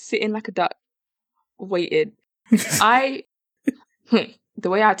was sitting like a duck, waiting. The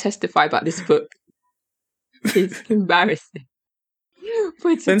way I testify about this book is embarrassing. But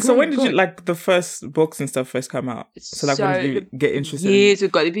it's a Then, so when great did you, book. like, the first books and stuff first come out? So, like, when did you get interested in Years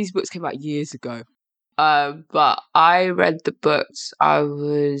ago. These books came out years ago. But I read the books. I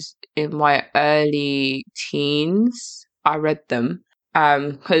was in my early teens. I read them.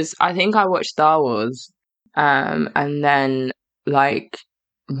 Because I think I watched Star Wars. And then like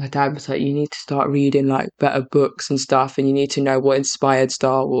my dad was like, you need to start reading like better books and stuff, and you need to know what inspired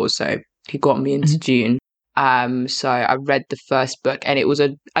Star Wars. So he got me into Mhm. Dune. So I read the first book, and it was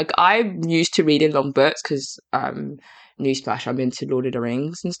I'm used to reading long books because newsflash, I'm into Lord of the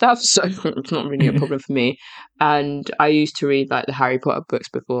Rings and stuff, so it's not really a problem for me. And I used to read like the Harry Potter books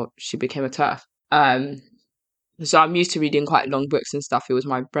before she became a TERF. So I'm used to reading quite long books and stuff. It was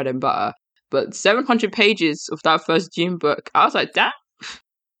my bread and butter. But 700 pages of that first Dune book, I was like, damn.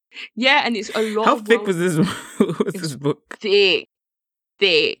 Yeah, and it's a lot. How thick was this? Was this book? Thick.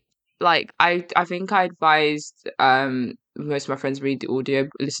 Like I think I advised most of my friends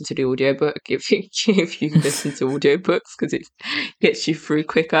listen to the audiobook if you listen to audiobooks, because it gets you through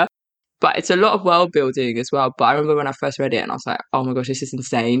quicker. But it's a lot of world building as well. But I remember when I first read it and I was like, oh my gosh, this is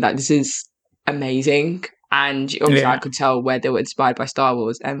insane. Like, this is amazing. And obviously I could tell where they were inspired by Star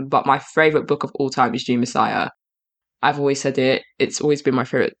Wars. But my favourite book of all time is Dune Messiah. I've always said it. It's always been my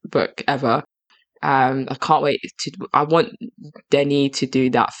favourite book ever. I can't wait I want Denis to do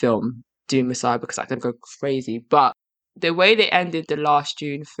that film, Dune Messiah, because I'm going to go crazy. But the way they ended the last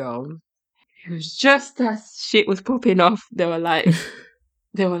Dune film, it was just as shit was popping off. They were like,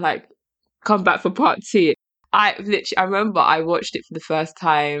 come back for part 2. I remember I watched it for the first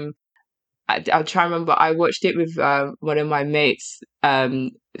time. I'm trying to remember. I watched it with one of my mates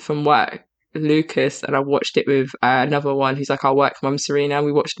from work, Lucas, and I watched it with another one who's like our work mum, Serena.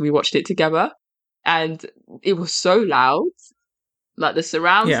 We watched it together, and it was so loud. Like the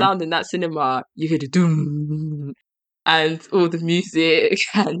surround sound in that cinema, you hear the doom and all the music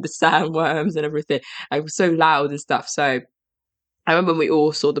and the sandworms and everything. It was so loud and stuff. So I remember when we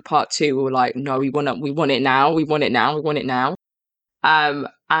all saw the part 2, we were like, no, we want it now. We want it now.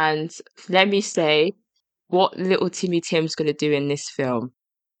 And let me say, what little Timmy Tim's gonna do in this film?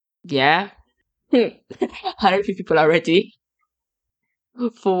 Yeah, I don't think people are ready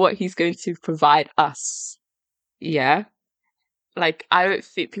for what he's going to provide us. Yeah, like I don't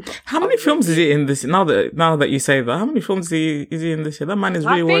think people. How many films is he in this? Now that you say that, how many films is he in this year? That man is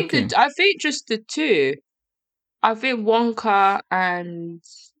really working. I think just the 2. I think Wonka and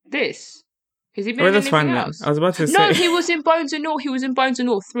this. Has he been in anything else? I was about to say. No, he was in Bones and All. He was in Bones and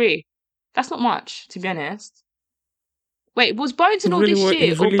All 3. That's not much, to be honest. Wait, was Bones and All this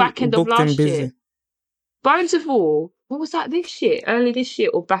year or back end of last year? Bones of All, what was that this year? Early this year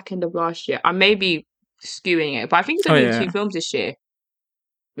or back end of last year? I may be skewing it, but I think it's only 2 films this year,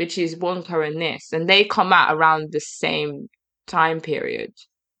 which is Wonka and this. And they come out around the same time period.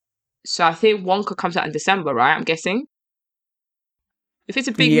 So I think Wonka comes out in December, right? I'm guessing. If it's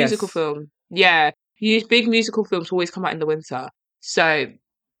a big musical film, big musical films always come out in the winter. So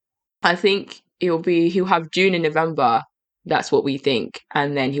I think he'll have June and November. That's what we think.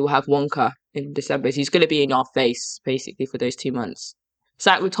 And then he'll have Wonka in December. So he's going to be in our face, basically, for those 2 months. It's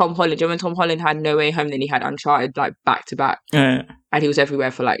like with Tom Holland. Do you remember when Tom Holland had No Way Home, then he had Uncharted, like, back to back? And he was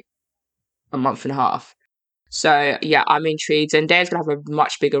everywhere for, like, a month and a half. So, yeah, I'm intrigued. And Dare's going to have a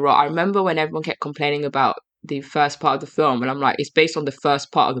much bigger role. I remember when everyone kept complaining about the first part of the film, and I'm like, it's based on the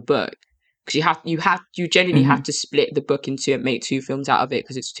first part of the book. Because you generally have to split the book into and make 2 films out of it,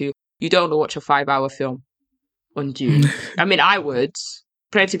 because it's too... You don't want to watch a 5-hour film on Dune. I mean, I would.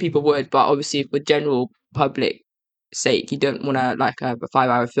 Plenty of people would, but obviously for general public sake, you don't want to like a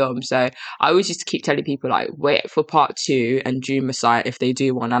 5-hour film. So I always used to keep telling people like, wait for part 2 and Dune Messiah if they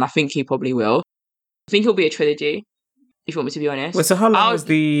do one, and I think he probably will. I think it'll be a trilogy, if you want me to be honest. Well, so how long was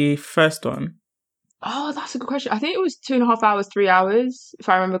the first one? Oh, that's a good question. I think it was 2.5 hours, 3 hours, if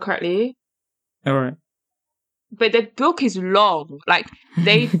I remember correctly. All right. But the book is long. Like,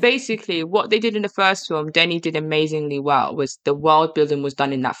 they basically, what they did in the first film, Denis did amazingly well, was the world building was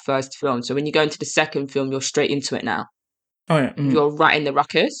done in that first film. So when you go into the second film, you're straight into it now. Oh, yeah. You're right in the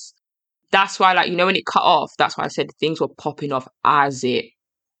ruckus. That's why, like, you know, when it cut off, that's why I said things were popping off as it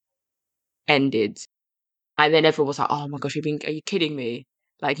ended. And then everyone was like, oh my gosh, are you kidding me?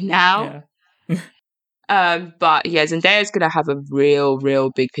 Like, now? Yeah. But yeah, Zendaya's gonna have a real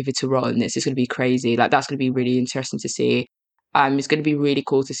big pivotal role in this. It's gonna be crazy. Like, that's gonna be really interesting to see. It's gonna be really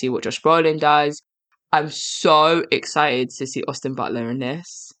cool to see what Josh Brolin does. I'm so excited to see Austin Butler in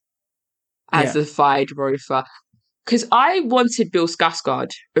this as the Pied Rofer, because I wanted Bill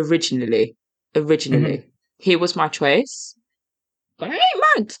Skarsgård originally. He was my choice, but I ain't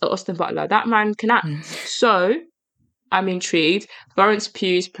mad at Austin Butler. That man can act. So I'm intrigued. Florence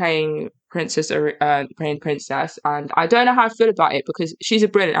Pugh's playing Princess, and I don't know how I feel about it, because she's a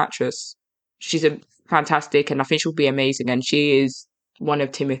brilliant actress. She's a fantastic, and I think she'll be amazing, and she is one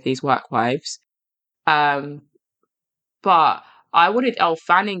of Timothy's work wives. But I wanted Elle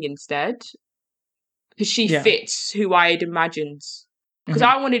Fanning instead, because she fits who I had imagined. Because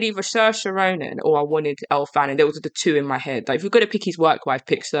I wanted either Saoirse Ronan or I wanted Elle Fanning. Those were the 2 in my head. Like, if you're going to pick his work wife,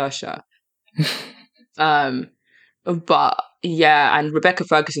 pick Saoirse. But yeah, and Rebecca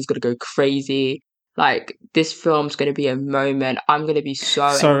Ferguson's gonna go crazy. Like, this film's gonna be a moment. I'm gonna be so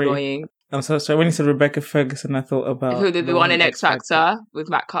annoying. I'm so sorry. When you said Rebecca Ferguson, I thought about Who the one in X Factor with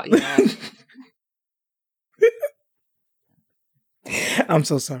Matt Cutler. Yeah. I'm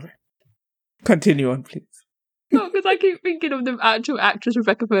so sorry. Continue on, please. No, because I keep thinking of the actual actress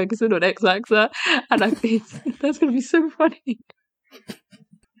Rebecca Ferguson on X Factor, and I think that's gonna be so funny.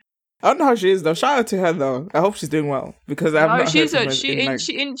 I don't know how she is though. Shout out to her though. I hope she's doing well because I've not heard from her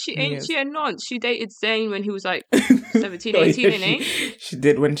she a nonce. She dated Zayn when he was like 17, 18, yeah, innit? She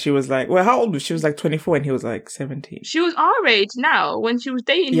did when she was like, well, how old was she? She was like 24 and he was like 17. She was our age now when she was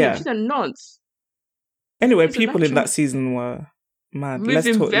dating him. She's a nonce. Anyway, people in that season were mad.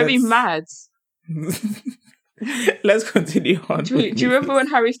 Mad. Let's continue on. Do you remember when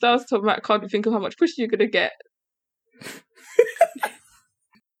Harry Styles told Matt, can't think of how much push you're gonna get?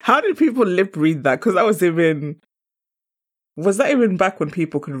 How did people lip read that? Because was that even back when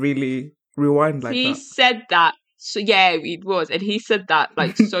people could really rewind like that? He said that. So yeah, it was. And he said that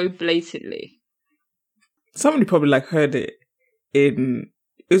like so blatantly. Somebody probably like heard it it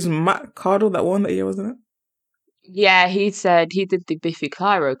was Matt Cardle that won that year, wasn't it? Yeah, he said he did the Biffy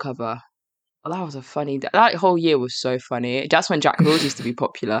Clyro cover. Well, that was that whole year was so funny. That's when Jack Wills used to be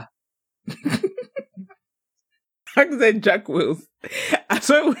popular. I said Jack Wills. I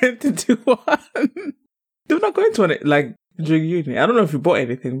saw it went to do one. They were not going to one like during uni. I don't know if you bought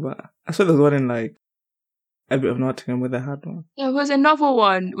anything, but I saw there was one in like a bit of Nottingham where they had one. There was another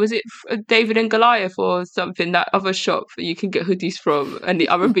one. Was it David and Goliath or something? That other shop that you can get hoodies from, and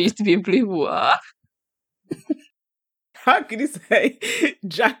I remember it used to be in Blue Water. How can you say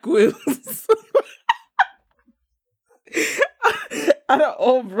Jack Wills? Out of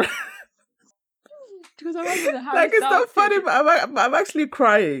all brands. Because I remember the Harry like, it's not funny, but I'm actually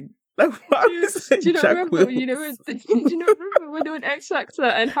crying. Like, why would you say Jack Wills? Do you remember when they were in X Factor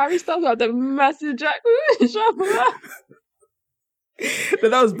and Harry Styles had the massive Jack Wills? No,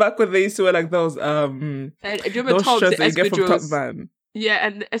 that was back when they used to wear like those do you remember those shirts that you get from Top espadrilles? Man. Yeah,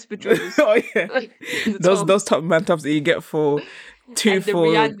 and the espadrilles. Oh yeah, those Top Man tops that you get for two and for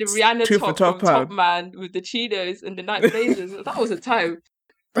the Rihanna two top for Top Man with the chinos and the night blazers. That was a time.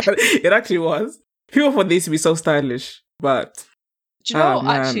 It actually was. People thought these to be so stylish, but do you know what?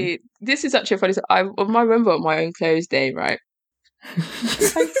 Actually, this is actually funny. So I remember on my own clothes day, right?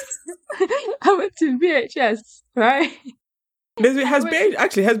 I went to VHS, right? Has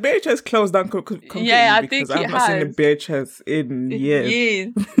VHS closed down completely? Yeah, I think because I've not seen a VHS in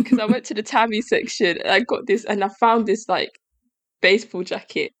years. Because I went to the Tammy section and I got this, and I found this like baseball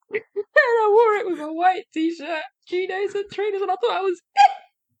jacket, and I wore it with a white t-shirt, chinos, and trainers, and I thought I was.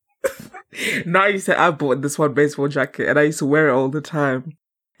 Now you said I bought this one baseball jacket and I used to wear it all the time.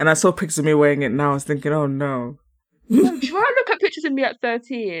 And I saw pictures of me wearing it now. I was thinking, oh no. Try and look at pictures of me at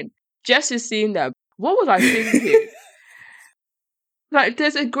 13. Jess has seen them. What was I thinking? Like,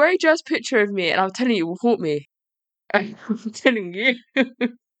 there's a grey dress picture of me, and I'm telling you, it will haunt me. I'm telling you.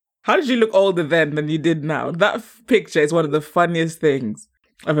 How did you look older then than you did now? That picture is one of the funniest things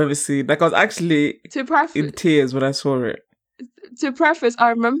I've ever seen. Like, I was actually in tears when I saw it. To preface, I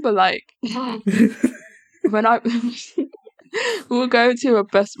remember like when we were going to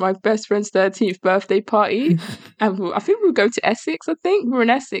my best friend's 13th birthday party, and I think we were going to Essex. We were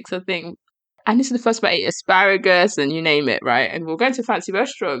in Essex, and this is the first time I ate asparagus and you name it, right? And we were going to a fancy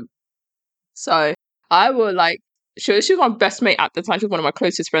restaurant. So I was like, she was my best mate at the time. She was one of my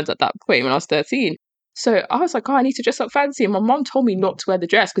closest friends at that point when I was 13. So I was like, I need to dress up fancy. And my mom told me not to wear the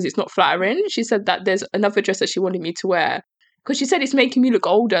dress because it's not flattering. She said that there's another dress that she wanted me to wear, because she said it's making me look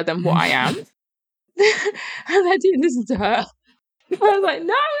older than what I am. And I didn't listen to her. I was like,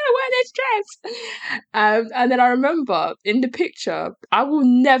 no, I'm going to wear this dress. And then I remember in the picture, I will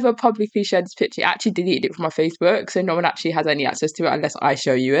never publicly share this picture. I actually deleted it from my Facebook, so no one actually has any access to it unless I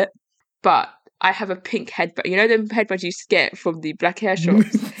show you it. But I have a pink headband. You know the headbands you used to get from the black hair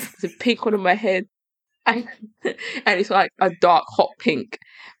shops? There's a pink one on my head. And it's like a dark, hot pink.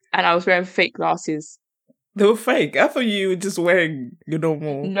 And I was wearing fake glasses. They were fake. I thought you were just wearing your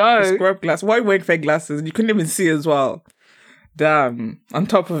normal scrub glasses. Why are you wearing fake glasses? You couldn't even see as well. Damn. On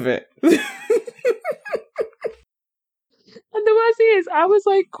top of it. And the worst thing is, I was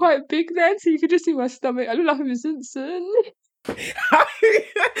like quite big then, so you could just see my stomach. I look like I'm Simpson. How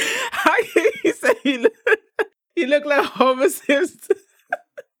you say you look like Homer Simpson?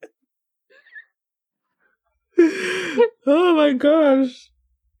 Oh my gosh.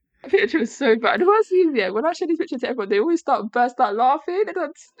 The picture was so bad. The worst thing is, when I show these pictures to everyone, they always burst out laughing.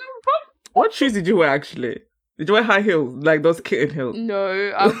 What shoes did you wear actually? Did you wear high heels? Like those kitten heels?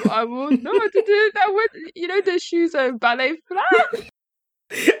 No, I will not to do that with, you know, the shoes are ballet flat.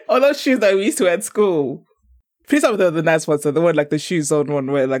 Oh, those shoes that we used to wear at school. Please tell me they're the nice ones. So the one like the shoes on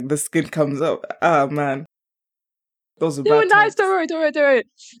one where like the skin comes up. Ah, man. Those were They were bad nice, times. don't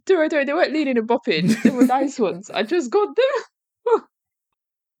worry. They weren't leaning and bopping. They were nice ones. I just got them.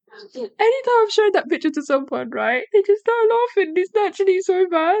 Anytime I've shown that picture to someone, right, they just start laughing. It's naturally so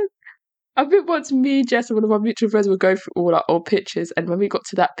bad. I think once me, Jess, and one of my mutual friends were going through all our old pictures, and when we got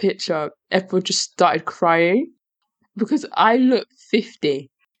to that picture, everyone just started crying because I look 50.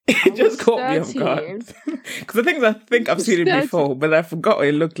 It just was caught me off 13. guard. Because the things I think I've seen it 13. before, but I forgot what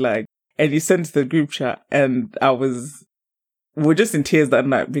it looked like. And you sent it to the group chat, and we're just in tears that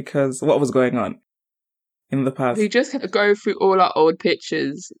night because what was going on in the past. We just go through all our old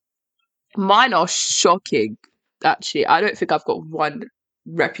pictures. Mine are shocking, actually. I don't think I've got one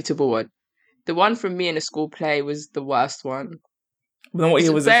reputable one. The one from me in a school play was the worst one. But then what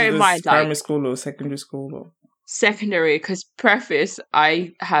year was Bear in this? mind, Primary like, school or secondary school? Or? secondary, because preface,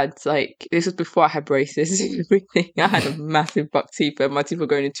 I had, like, this was before I had braces and everything. I had a massive buck teeth and my teeth were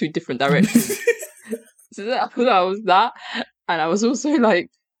going in two different directions. So that was that. And I was also, like,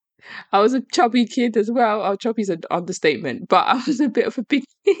 I was a chubby kid as well. Oh, chubby's an understatement, but I was a bit of a big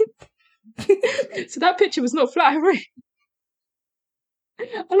kid. So that picture was not flattering.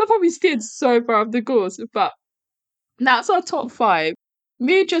 I love how we steered so far off the course, but that's our top 5.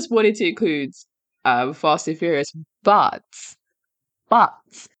 Me just wanted to include Fast and Furious, but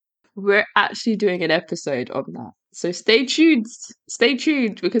we're actually doing an episode on that. So stay tuned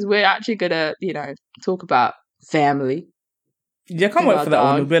because we're actually gonna, talk about family. Yeah, I can't wait for that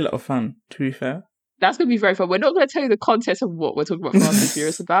one. It'll be a lot of fun, to be fair. That's gonna be very fun. We're not gonna tell you the context of what we're talking about Fast and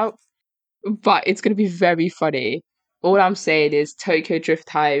Furious about, but it's gonna be very funny. All I'm saying is Tokyo Drift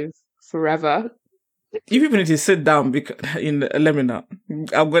Hive forever. You people need to sit down because let me know.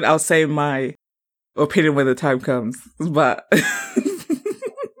 I'll say my opinion when the time comes. But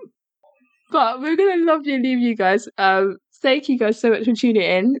but we're gonna love you and leave you guys. Thank you guys so much for tuning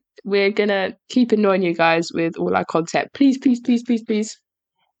in. We're gonna keep annoying you guys with all our content. Please.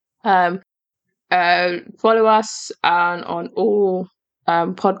 Follow us on all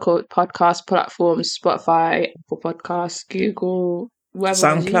podcast platforms: Spotify, Apple Podcasts, Google,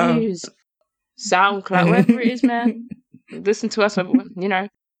 wherever you use. SoundCloud, wherever it is, man. Listen to us, have a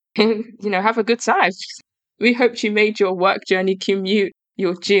good time. We hope you made your work journey, commute,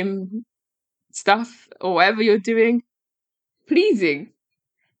 your gym stuff, or whatever you're doing, pleasing.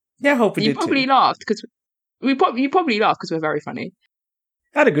 Yeah, I hope you probably laughed because you probably laughed because we're very funny.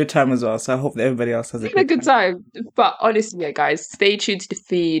 I had a good time as well, so I hope that everybody else has a good time. But honestly, yeah, guys, stay tuned to the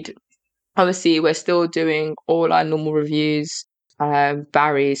feed. Obviously, we're still doing all our normal reviews.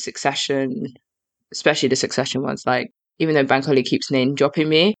 Barry, Succession, especially the Succession ones. Like, even though Bankole keeps name dropping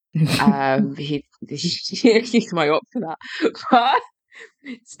me, he's my op for that. But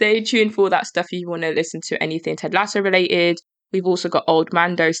stay tuned for all that stuff if you want to listen to anything Ted Lasso related. We've also got old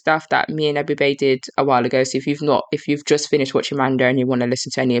Mando stuff that me and Ebube did a while ago. So if you've just finished watching Mando and you want to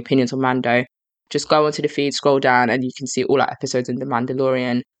listen to any opinions on Mando, just go onto the feed, scroll down, and you can see all our episodes in The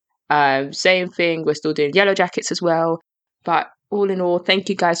Mandalorian. Same thing, we're still doing Yellow Jackets as well. But all in all, thank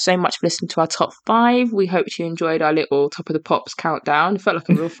you guys so much for listening to our top 5. We hope you enjoyed our little Top of the Pops countdown. It felt like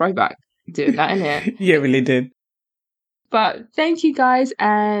a real throwback doing that, innit? Yeah, it really did. But thank you guys,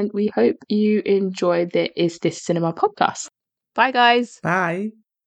 and we hope you enjoyed the Is This Cinema podcast. Bye, guys. Bye.